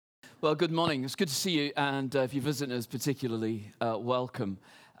Well, good morning. It's good to see you, and if you're visiting us, particularly welcome.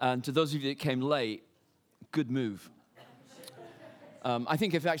 And to those of you that came late, good move. I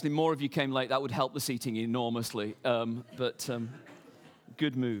think if actually more of you came late, that would help the seating enormously, but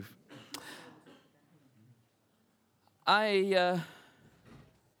good move. I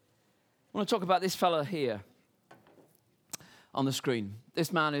want to talk about this fella here on the screen.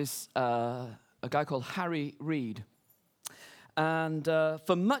 This man is a guy called Harry Reid. And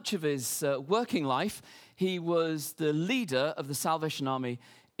for much of his working life, he was the leader of the Salvation Army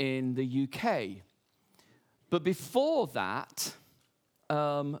in the UK. But before that,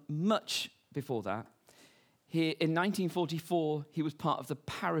 much before that, in 1944, he was part of the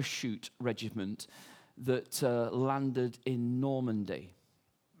parachute regiment that landed in Normandy.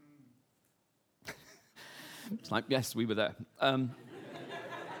 It's like, yes, we were there.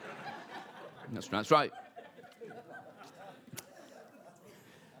 That's right.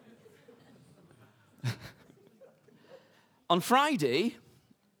 On Friday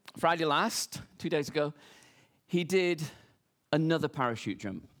last, 2 days ago, he did another parachute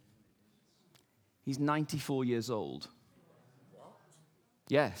jump. He's 94 years old. What?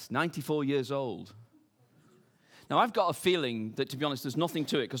 Yes, 94 years old. Now, I've got a feeling that, to be honest, there's nothing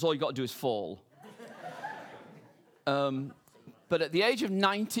to it, because all you've got to do is fall. But at the age of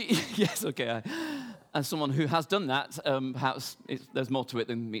 90, yes, okay, as someone who has done that, perhaps there's more to it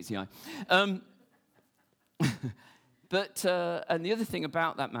than meets the eye. But, and the other thing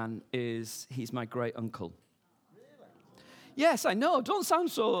about that man is he's my great uncle. Really? Yes, I know. Don't sound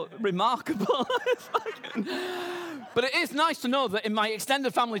so remarkable. But it is nice to know that in my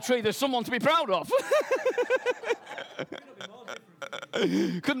extended family tree, there's someone to be proud of.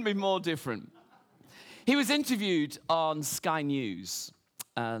 Couldn't be more different. He was interviewed on Sky News,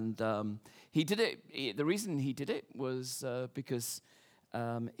 and he did it. The reason he did it was because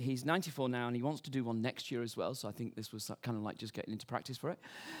he's 94 now, and he wants to do one next year as well, so I think this was kind of like just getting into practice for it.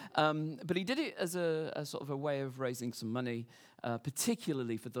 But he did it as a sort of a way of raising some money,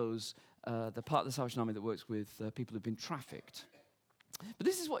 particularly for those, the part of the Salvation Army that works with people who've been trafficked. But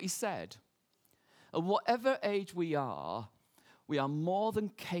this is what he said. At whatever age we are more than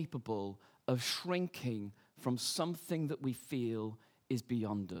capable of shrinking from something that we feel is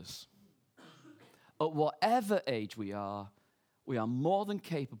beyond us. At whatever age we are more than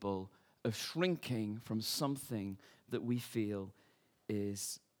capable of shrinking from something that we feel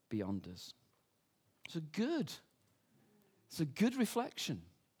is beyond us. It's a good reflection,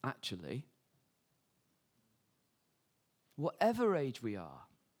 actually. Whatever age we are,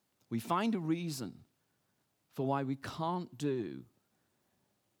 we find a reason for why we can't do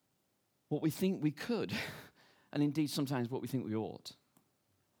what we think we could, and indeed sometimes what we think we ought.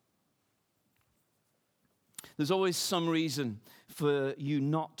 There's always some reason for you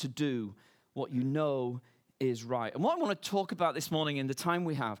not to do what you know is right. And what I want to talk about this morning in the time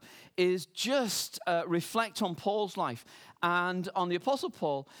we have is just reflect on Paul's life and on the Apostle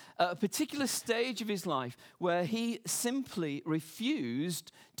Paul, a particular stage of his life where he simply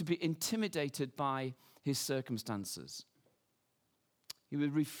refused to be intimidated by his circumstances. He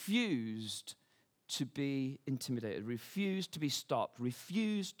refused to be intimidated, refused to be stopped,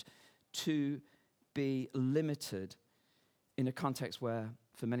 refused to be limited in a context where,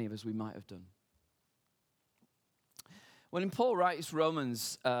 for many of us, we might have done. When Paul writes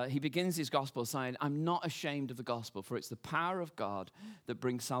Romans, he begins his gospel saying, I'm not ashamed of the gospel, for it's the power of God that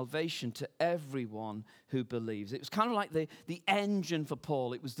brings salvation to everyone who believes. It was kind of like the engine for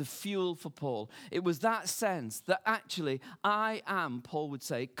Paul. It was the fuel for Paul. It was that sense that actually I am, Paul would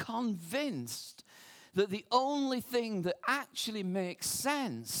say, convinced that the only thing that actually makes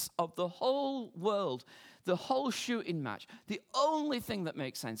sense of the whole world, the whole shooting match, the only thing that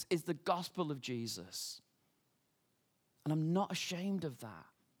makes sense is the gospel of Jesus. And I'm not ashamed of that.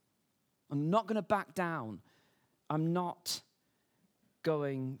 I'm not going to back down. I'm not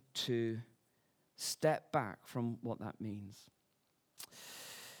going to step back from what that means.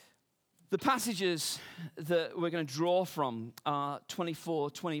 The passages that we're going to draw from are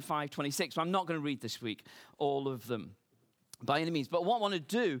 24, 25, 26. So I'm not going to read this week all of them by any means. But what I want to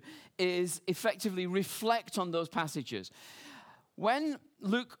do is effectively reflect on those passages. When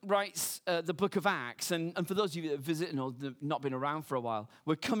Luke writes the book of Acts, and for those of you that have visited or not been around for a while,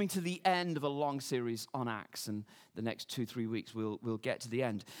 we're coming to the end of a long series on Acts, and the next 2-3 weeks we'll get to the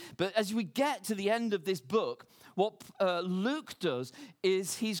end. But as we get to the end of this book, what Luke does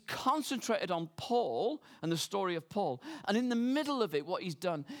is he's concentrated on Paul and the story of Paul. And in the middle of it, what he's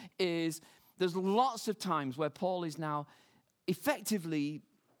done is there's lots of times where Paul is now effectively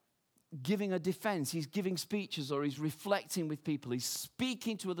giving a defense, he's giving speeches, or he's reflecting with people, he's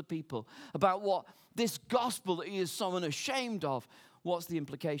speaking to other people about what this gospel that he is so unashamed of, what's the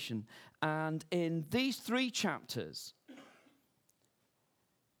implication? And in these 3 chapters,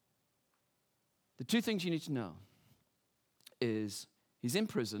 the 2 things you need to know is he's in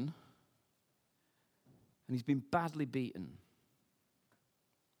prison and he's been badly beaten.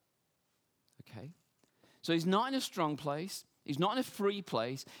 Okay? So he's not in a strong place. He's not in a free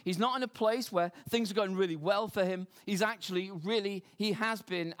place. He's not in a place where things are going really well for him. He's actually he has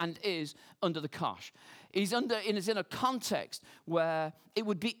been and is under the cosh. He's in a context where it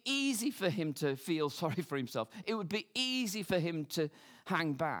would be easy for him to feel sorry for himself. It would be easy for him to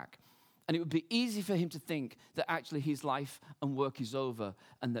hang back. And it would be easy for him to think that actually his life and work is over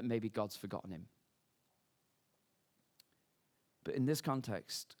and that maybe God's forgotten him. But in this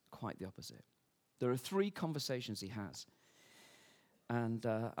context, quite the opposite. There are 3 conversations he has. And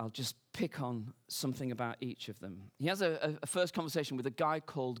I'll just pick on something about each of them. He has a first conversation with a guy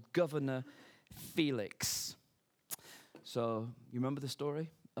called Governor Felix. So you remember the story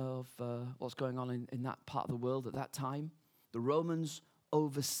of what's going on in that part of the world at that time? The Romans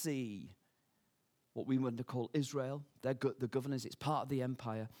oversee what we want to call Israel. They're the governors. It's part of the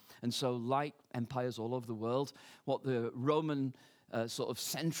empire. And so like empires all over the world, what the Roman sort of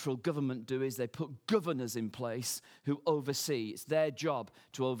central government do is they put governors in place who oversee. It's their job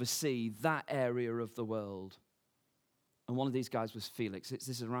to oversee that area of the world. And one of these guys was Felix. This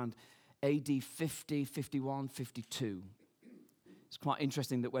is around AD 50, 51, 52. It's quite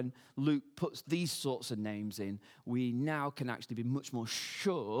interesting that when Luke puts these sorts of names in, we now can actually be much more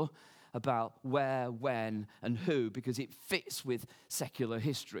sure about where, when, and who, because it fits with secular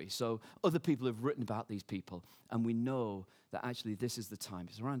history. So other people have written about these people, and we know that actually this is the time.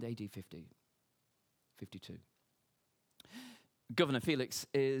 It's around AD 50, 52. Governor Felix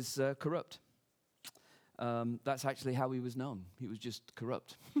is corrupt. That's actually how he was known. He was just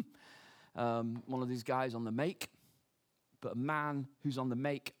corrupt. One of these guys on the make, but a man who's on the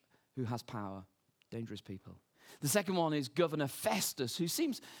make who has power. Dangerous people. The second one is Governor Festus, who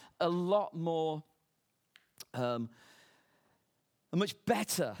seems a lot more, a much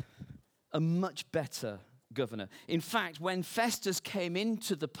better governor. In fact, when Festus came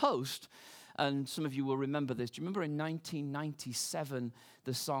into the post, and some of you will remember this, do you remember in 1997,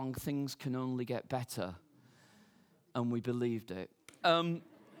 the song Things Can Only Get Better? And we believed it.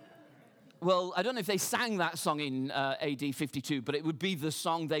 Well, I don't know if they sang that song in AD 52, but it would be the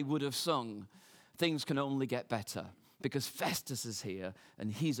song they would have sung. Things can only get better because Festus is here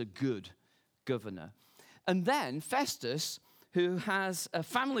and he's a good governor. And then Festus, who has a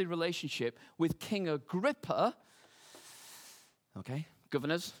family relationship with King Agrippa, okay,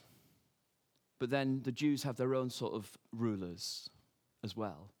 governors, but then the Jews have their own sort of rulers as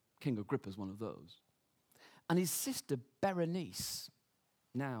well. King Agrippa is one of those. And his sister Berenice.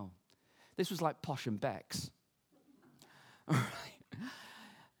 Now, this was like Posh and Bex. All right.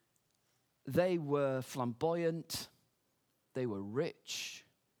 They were flamboyant, they were rich,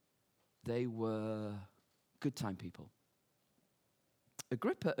 they were good time people.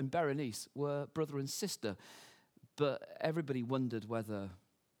 Agrippa and Berenice were brother and sister, but everybody wondered whether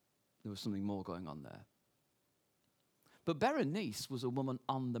there was something more going on there. But Berenice was a woman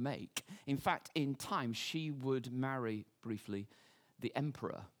on the make. In fact, in time, she would marry, briefly, the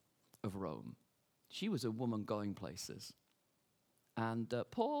emperor of Rome. She was a woman going places. And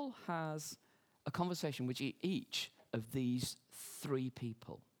Paul has a conversation with each of these 3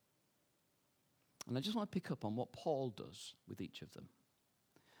 people. And I just want to pick up on what Paul does with each of them.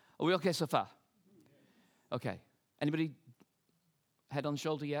 Are we okay so far? Okay. Anybody head on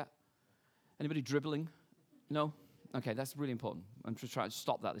shoulder yet? Anybody dribbling? No? Okay, that's really important. I'm just trying to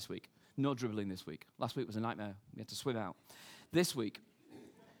stop that this week. No dribbling this week. Last week was a nightmare. We had to swim out. This week,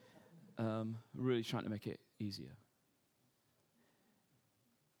 really trying to make it easier.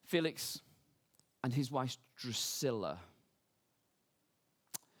 Felix and his wife Drusilla.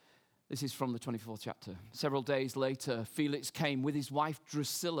 This is from the 24th chapter. Several days later, Felix came with his wife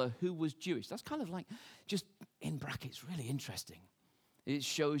Drusilla, who was Jewish. That's kind of like, just in brackets, really interesting. It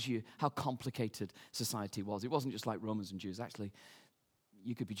shows you how complicated society was. It wasn't just like Romans and Jews. Actually,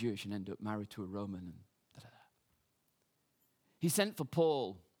 you could be Jewish and end up married to a Roman. And da-da-da. He sent for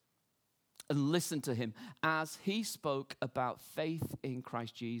Paul and listened to him as he spoke about faith in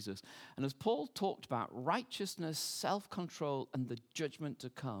Christ Jesus. And as Paul talked about righteousness, self-control, and the judgment to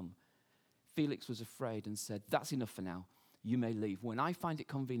come, Felix was afraid and said, "That's enough for now. You may leave. When I find it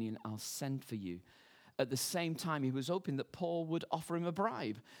convenient, I'll send for you." At the same time, he was hoping that Paul would offer him a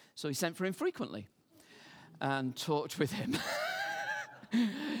bribe. So he sent for him frequently and talked with him.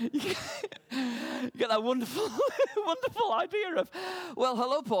 You get that wonderful, wonderful idea of, well,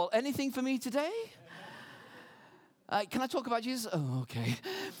 hello, Paul. Anything for me today? Can I talk about Jesus? Oh, okay.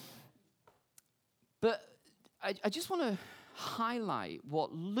 But I just want to highlight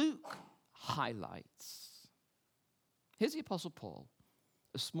what Luke highlights. Here's the Apostle Paul,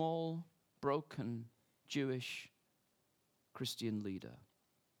 a small, broken, Jewish Christian leader.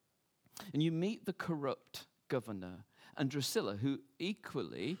 And you meet the corrupt governor and Drusilla, who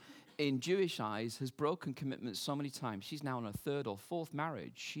equally, in Jewish eyes, has broken commitments so many times. She's now on her third or fourth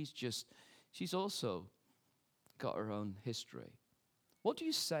marriage. She's also got her own history. What do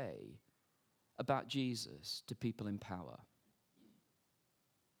you say about Jesus to people in power?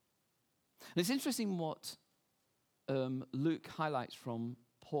 And it's interesting what Luke highlights from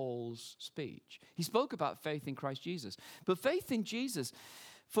Paul's speech. He spoke about faith in Christ Jesus. But faith in Jesus,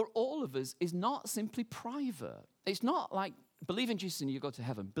 for all of us, is not simply private. It's not like believe in Jesus and you go to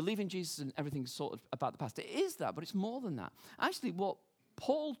heaven. Believe in Jesus and everything's sorted about the past. It is that, but it's more than that. Actually, what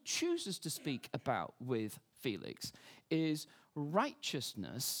Paul chooses to speak about with Felix is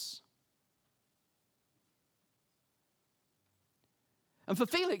righteousness. And for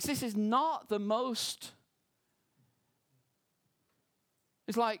Felix, this is not the most...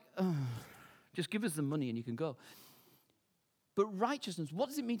 It's like, just give us the money and you can go. But righteousness, what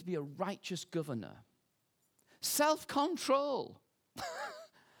does it mean to be a righteous governor? Self-control.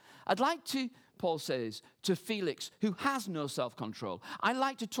 I'd like to, Paul says, to Felix, who has no self-control. I'd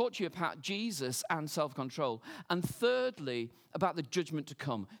like to talk to you about Jesus and self-control. And thirdly, about the judgment to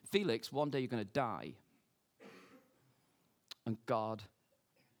come. Felix, one day you're going to die. And God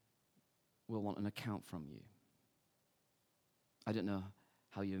will want an account from you. I don't know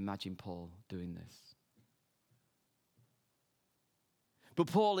how you imagine Paul doing this. But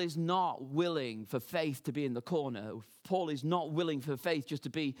Paul is not willing for faith to be in the corner. Paul is not willing for faith just to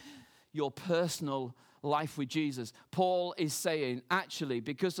be your personal life with Jesus. Paul is saying, actually,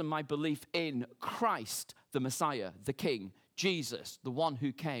 because of my belief in Christ, the Messiah, the King, Jesus, the one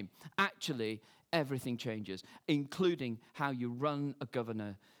who came, actually, everything changes, including how you run a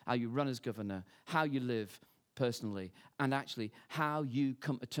governor, how you run as governor, how you live personally, and actually how you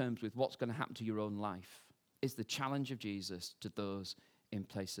come to terms with what's going to happen to your own life. Is the challenge of Jesus to those in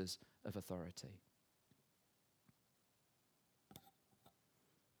places of authority.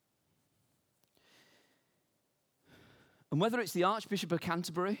 And whether it's the Archbishop of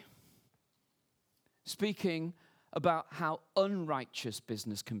Canterbury speaking about how unrighteous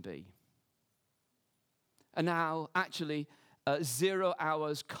business can be, and how actually 0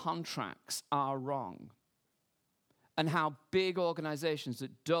 hours contracts are wrong, and how big organizations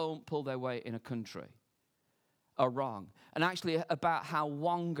that don't pull their weight in a country are wrong. And actually about how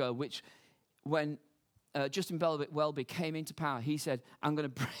Wonga, which when Justin Welby came into power, he said, I'm going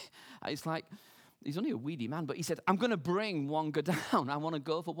to bring, it's like, he's only a weedy man, but he said, I'm going to bring Wonga down. I want to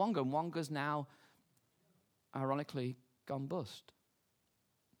go for Wonga. And Wonga's now, ironically, gone bust.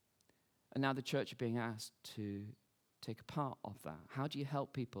 And now the church are being asked to take a part of that. How do you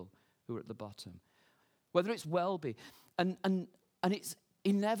help people who are at the bottom? Whether it's Welby, and it's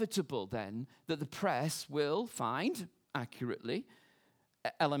inevitable then that the press will find, accurately,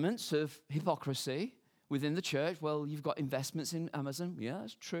 elements of hypocrisy within the church. Well, you've got investments in Amazon. Yeah,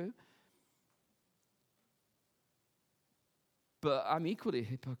 that's true. But I'm equally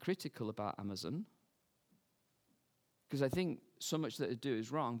hypocritical about Amazon because I think so much that they do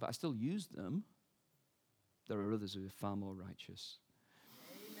is wrong, but I still use them. There are others who are far more righteous.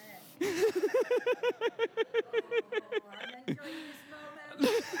 Amen. I'm enjoying this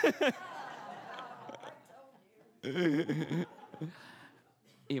moment.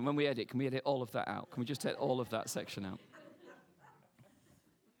 Ian, when we edit, can we edit all of that out? Can we just take all of that section out?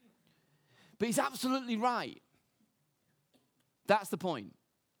 But he's absolutely right. That's the point.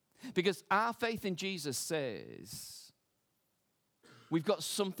 Because our faith in Jesus says we've got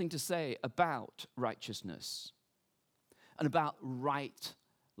something to say about righteousness and about right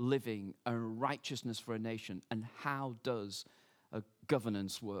living and righteousness for a nation and how does a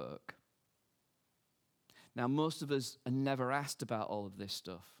governance work. Now, most of us are never asked about all of this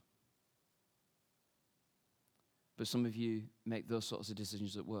stuff. But some of you make those sorts of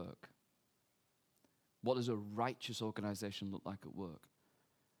decisions at work. What does a righteous organization look like at work?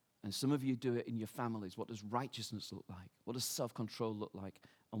 And some of you do it in your families. What does righteousness look like? What does self-control look like?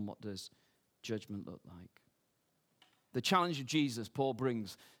 And what does judgment look like? The challenge of Jesus, Paul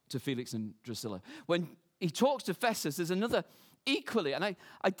brings to Felix and Drusilla. When he talks to Festus, there's another equally, and I'm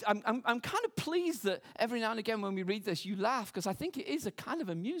kind of pleased that every now and again when we read this, you laugh, because I think it is a kind of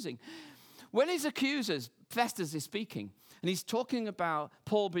amusing. When his accusers, Festus is speaking, and he's talking about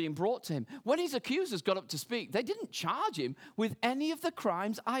Paul being brought to him. When his accusers got up to speak, they didn't charge him with any of the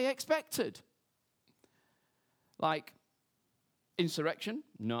crimes I expected. Like insurrection,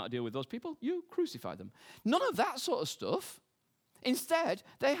 no deal with those people, you crucify them. None of that sort of stuff. Instead,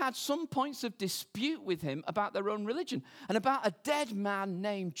 they had some points of dispute with him about their own religion and about a dead man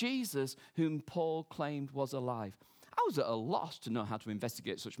named Jesus whom Paul claimed was alive. I was at a loss to know how to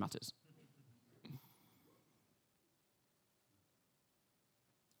investigate such matters.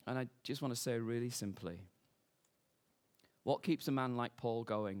 And I just want to say really simply, what keeps a man like Paul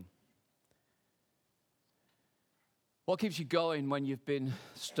going? What keeps you going when you've been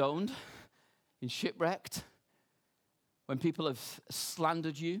stoned, been shipwrecked, when people have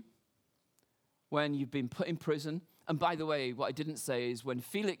slandered you, when you've been put in prison? And by the way, what I didn't say is when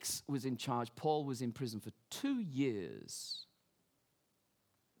Felix was in charge, Paul was in prison for 2 years.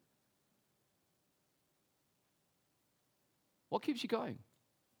 What keeps you going?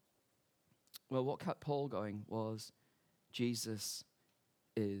 Well, what kept Paul going was Jesus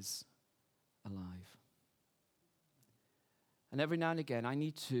is alive. And every now and again, I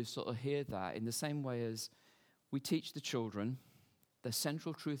need to sort of hear that in the same way as we teach the children, the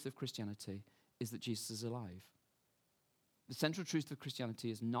central truth of Christianity is that Jesus is alive. The central truth of Christianity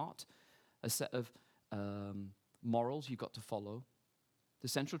is not a set of morals you've got to follow. The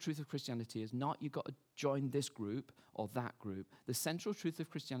central truth of Christianity is not you've got to join this group or that group. The central truth of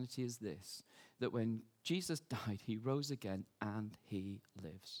Christianity is this, that when Jesus died, he rose again and he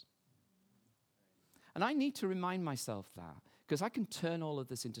lives. And I need to remind myself that, because I can turn all of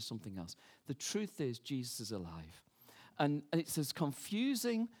this into something else. The truth is Jesus is alive. And it's as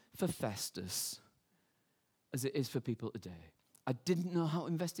confusing for Festus as it is for people today. I didn't know how to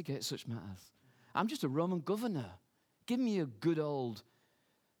investigate such matters. I'm just a Roman governor. Give me a good old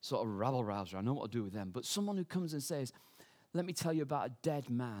sort of rabble-rouser. I know what to do with them. But someone who comes and says, let me tell you about a dead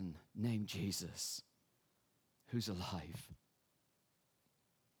man named Jesus who's alive.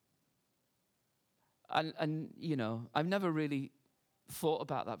 And you know, I've never really thought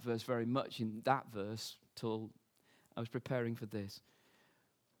about that verse very much in that verse till I was preparing for this.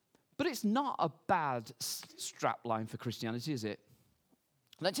 But it's not a bad strap line for Christianity, is it?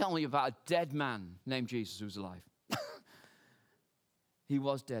 Let's tell you about a dead man named Jesus who's alive. He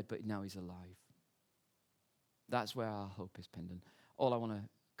was dead, but now he's alive. That's where our hope is pinned. And all I want to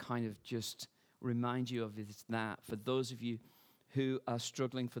kind of just remind you of is that for those of you who are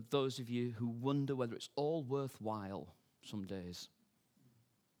struggling, for those of you who wonder whether it's all worthwhile some days,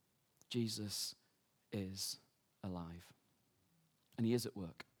 Jesus is alive. And he is at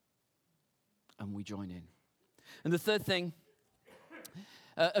work. And we join in. And the third thing,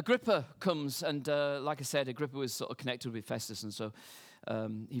 Agrippa comes, and like I said, Agrippa was sort of connected with Festus, and so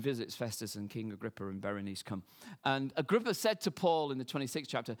he visits Festus, and King Agrippa and Berenice come. And Agrippa said to Paul in the 26th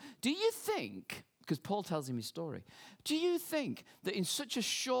chapter, do you think, because Paul tells him his story, do you think that in such a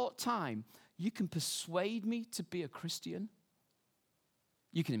short time you can persuade me to be a Christian?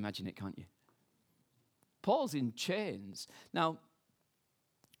 You can imagine it, can't you? Paul's in chains. Now,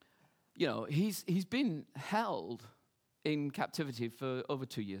 you know, he's been held in captivity for over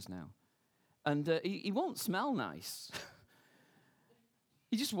 2 years now. And he won't smell nice.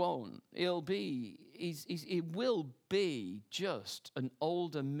 He just won't. He will be just an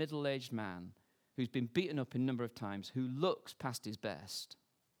older, middle-aged man who's been beaten up a number of times, who looks past his best,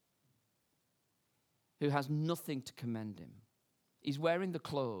 who has nothing to commend him. He's wearing the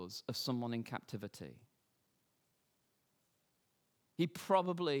clothes of someone in captivity.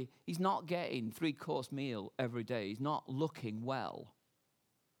 He's not getting 3-course meal every day. He's not looking well.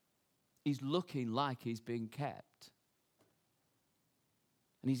 He's looking like he's being kept.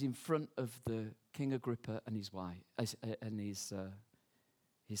 And he's in front of the King Agrippa and his wife, and his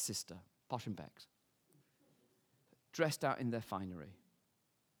sister, Posh and Bex, dressed out in their finery.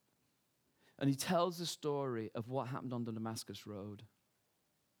 And he tells the story of what happened on the Damascus Road.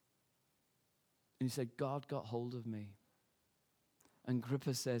 And he said, God got hold of me. And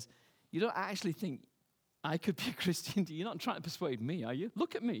Agrippa says, you don't actually think I could be a Christian? You're not trying to persuade me, are you?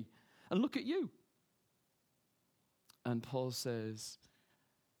 Look at me and look at you. And Paul says,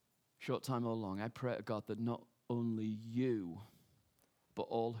 short time or long, I pray to God that not only you, but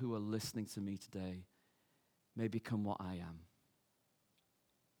all who are listening to me today may become what I am.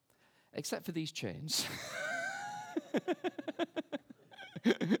 Except for these chains.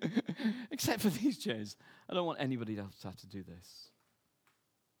 Except for these chains. I don't want anybody else to have to do this.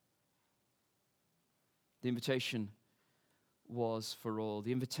 The invitation was for all.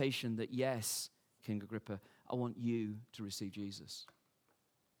 The invitation that, yes, King Agrippa, I want you to receive Jesus.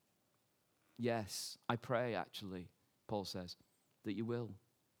 Yes, I pray, actually, Paul says, that you will.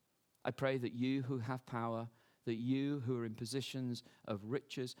 I pray that you who have power, that you who are in positions of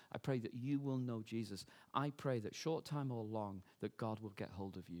riches, I pray that you will know Jesus. I pray that short time or long, that God will get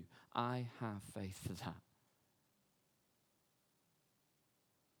hold of you. I have faith for that.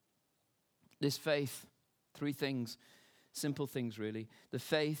 This faith, three things, simple things really. The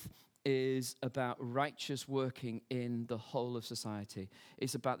faith is about righteous working in the whole of society.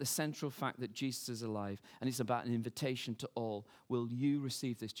 It's about the central fact that Jesus is alive, and it's about an invitation to all. Will you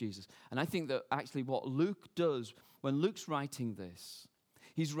receive this Jesus? And I think that actually what Luke does, when Luke's writing this,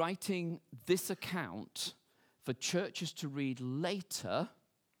 he's writing this account for churches to read later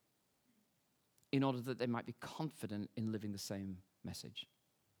in order that they might be confident in living the same message.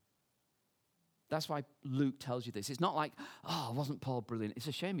 That's why Luke tells you this. It's not like, oh, wasn't Paul brilliant? It's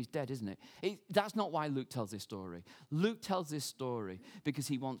a shame he's dead, isn't it? That's not why Luke tells this story. Luke tells this story because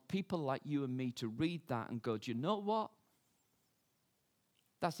he wants people like you and me to read that and go, do you know what?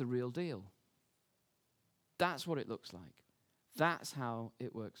 That's the real deal. That's what it looks like. That's how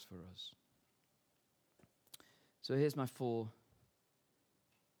it works for us. So here's my four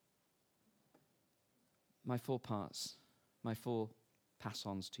parts, my four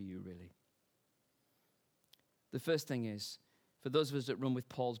pass-ons to you, really. The first thing is, for those of us that run with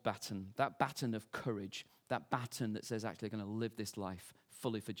Paul's baton, that baton of courage, that baton that says actually going to live this life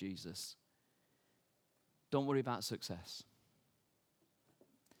fully for Jesus. Don't worry about success.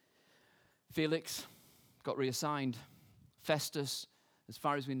 Felix got reassigned. Festus, as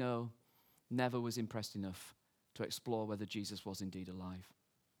far as we know, never was impressed enough to explore whether Jesus was indeed alive.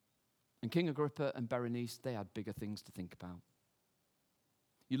 And King Agrippa and Berenice, they had bigger things to think about.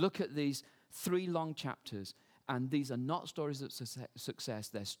 You look at these 3 long chapters, and these are not stories of success.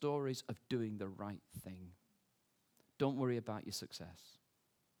 They're stories of doing the right thing. Don't worry about your success.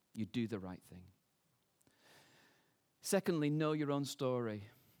 You do the right thing. Secondly, know your own story.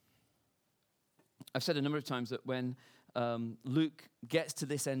 I've said a number of times that when Luke gets to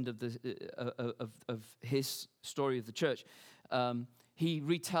this end of his story of the church, he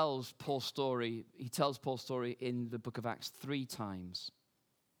retells Paul's story. He tells Paul's story in the book of Acts 3 times.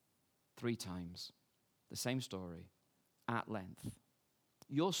 3 times. The same story at length.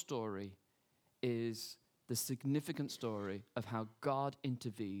 Your story is the significant story of how God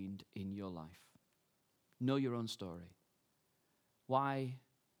intervened in your life. Know your own story. Why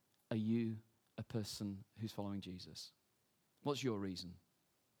are you a person who's following Jesus? What's your reason?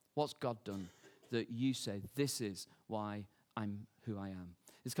 What's God done that you say, this is why I'm who I am?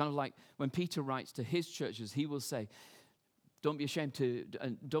 It's kind of like when Peter writes to his churches, he will say, don't be ashamed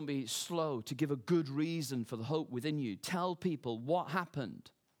and don't be slow to give a good reason for the hope within you. Tell people what happened.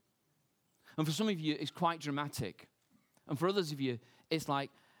 And for some of you, it's quite dramatic. And for others of you, it's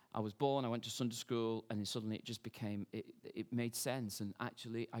like, I was born, I went to Sunday school, and then suddenly it just became, it made sense. And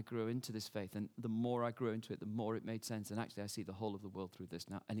actually, I grew into this faith. And the more I grew into it, the more it made sense. And actually, I see the whole of the world through this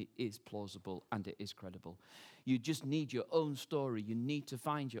now. And it is plausible and it is credible. You just need your own story. You need to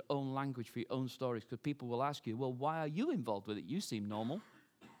find your own language for your own stories. Because people will ask you, well, why are you involved with it? You seem normal.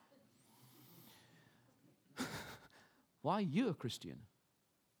 Why are you a Christian?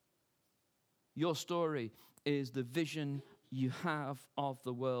 Your story is the vision you have of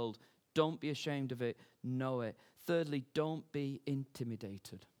the world. Don't be ashamed of it. Know it. Thirdly, don't be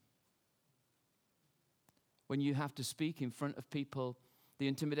intimidated. When you have to speak in front of people, the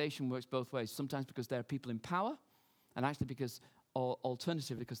intimidation works both ways. Sometimes because there are people in power, and actually because, or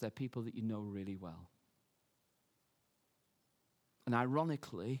alternatively, because they're people that you know really well. And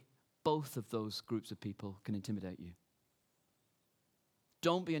ironically, both of those groups of people can intimidate you.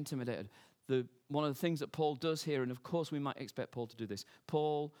 Don't be intimidated. One of the things that Paul does here, and of course we might expect Paul to do this,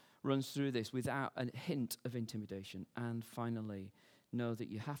 Paul runs through this without a hint of intimidation. And finally, know that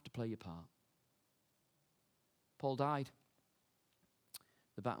you have to play your part. Paul died.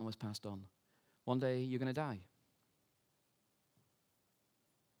 The baton was passed on. One day you're going to die.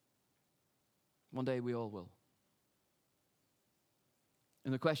 One day we all will.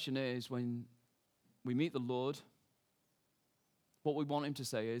 And the question is, when we meet the Lord, what we want him to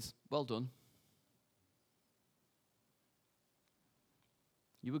say is, well done.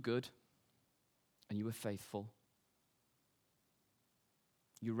 You were good, and you were faithful.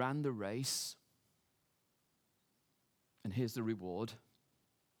 You ran the race, and here's the reward.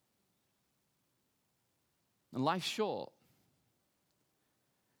 And life's short.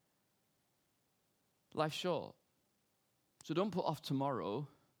 Life's short. So don't put off tomorrow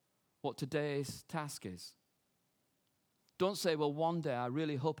what today's task is. Don't say, well, one day I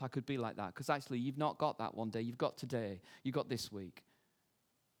really hope I could be like that, because actually you've not got that one day. You've got today. You've got this week.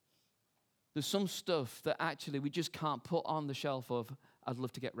 There's some stuff that actually we just can't put on the shelf of, I'd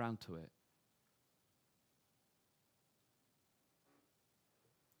love to get round to it.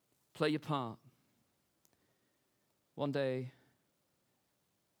 Play your part. One day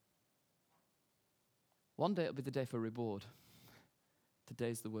it'll be the day for reward.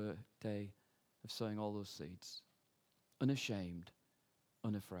 Today's the day of sowing all those seeds. Unashamed,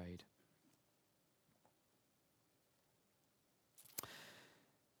 unafraid.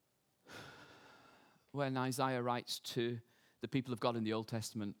 When Isaiah writes to the people of God in the Old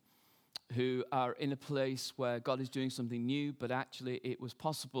Testament who are in a place where God is doing something new, but actually it was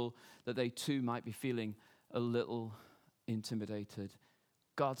possible that they too might be feeling a little intimidated,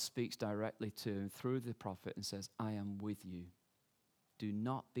 God speaks directly to him through the prophet and says, I am with you. Do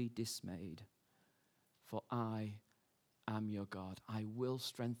not be dismayed, for I am your God. I will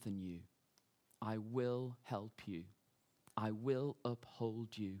strengthen you. I will help you. I will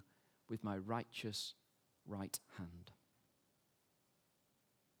uphold you with my righteous right hand.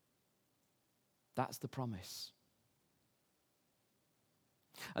 That's the promise.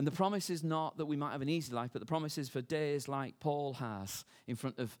 And the promise is not that we might have an easy life, but the promise is for days like Paul has in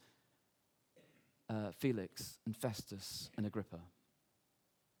front of Felix and Festus and Agrippa.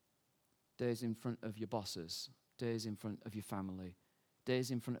 Days in front of your bosses, days in front of your family,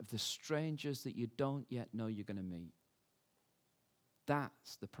 days in front of the strangers that you don't yet know you're going to meet.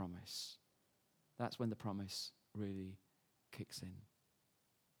 That's the promise. That's when the promise really kicks in.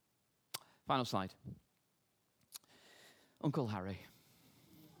 Final slide. Uncle Harry.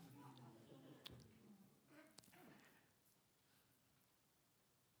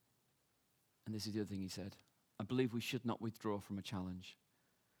 And this is the other thing he said. I believe we should not withdraw from a challenge.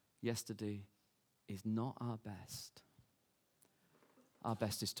 Yesterday is not our best. Our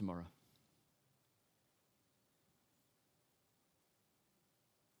best is tomorrow.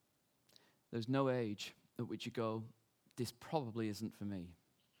 There's no age at which you go, this probably isn't for me.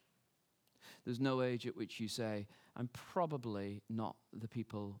 There's no age at which you say, I'm probably not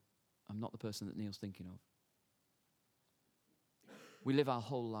I'm not the person that Neil's thinking of. We live our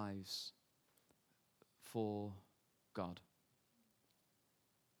whole lives for God.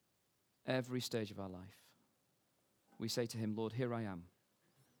 Every stage of our life. We say to him, Lord, here I am.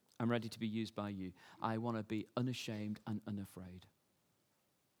 I'm ready to be used by you. I want to be unashamed and unafraid.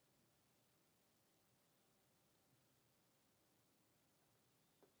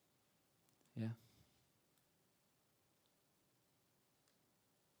 Yeah.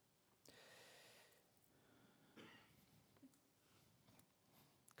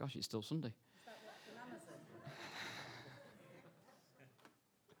 Gosh, it's still Sunday.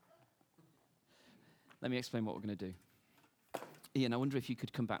 Let me explain what we're going to do. Ian, I wonder if you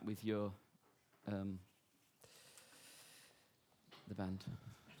could come back with your the band.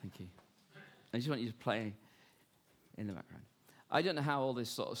 Thank you. I just want you to play in the background. I don't know how all this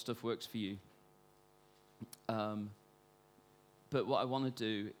sort of stuff works for you. But what I want to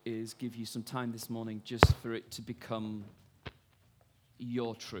do is give you some time this morning just for it to become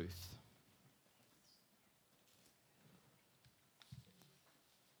your truth.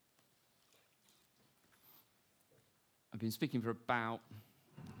 I've been speaking for about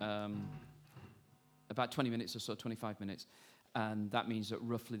 20 minutes or so, 25 minutes. And that means that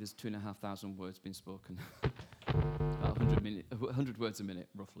roughly there's 2,500 words being spoken. About 100 words a minute,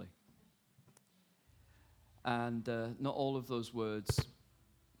 roughly. And not all of those words,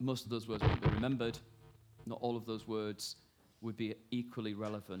 most of those words won't be remembered. Not all of those words would be equally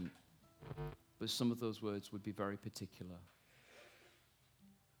relevant. But some of those words would be very particular.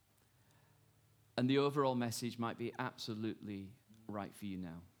 And the overall message might be absolutely right for you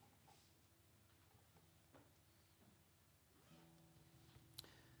now.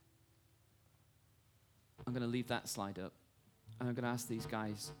 I'm going to leave that slide up. And I'm going to ask these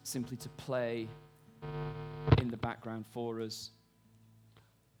guys simply to play in the background for us.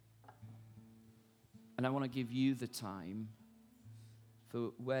 And I want to give you the time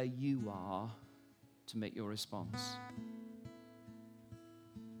for where you are to make your response.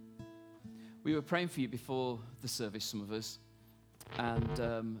 We were praying for you before the service, some of us,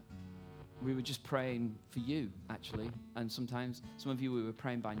 and we were just praying for you, actually. And sometimes, some of you, we were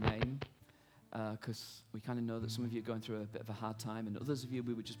praying by name, because we kind of know that some of you are going through a bit of a hard time, and others of you,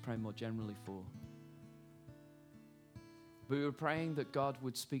 we were just praying more generally for. But we were praying that God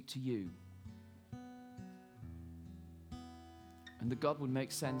would speak to you, and that God would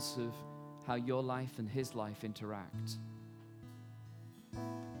make sense of how your life and his life interact,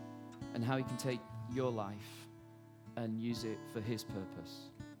 and how he can take your life and use it for his purpose.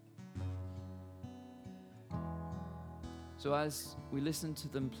 So as we listen to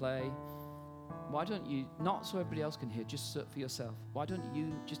them play, why don't you, not so everybody else can hear, just for yourself, why don't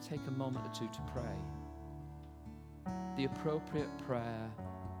you just take a moment or two to pray the appropriate prayer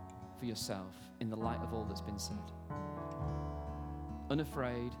for yourself in the light of all that's been said?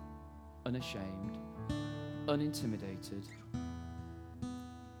 Unafraid, unashamed, unintimidated,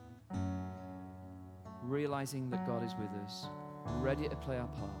 realizing that God is with us, ready to play our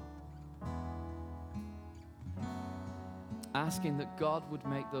part, asking that God would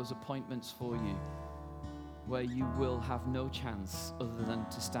make those appointments for you where you will have no chance other than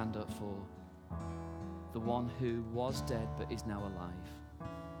to stand up for the one who was dead but is now alive.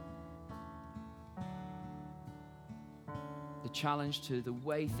 The challenge to the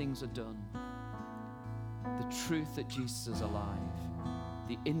way things are done, the truth that Jesus is alive,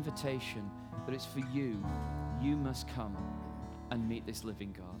 the invitation that it's for you. You must come and meet this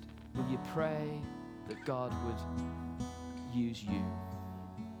living God. Will you pray that God would use you?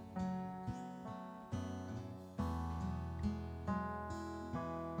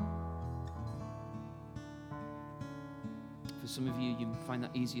 For some of you, you find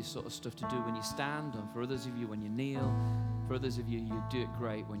that easier sort of stuff to do when you stand, and for others of you, when you kneel. For others of you, you do it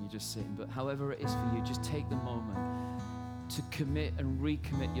great when you're just sitting. But however it is for you, just take the moment to commit and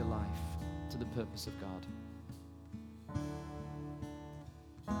recommit your life to the purpose of God.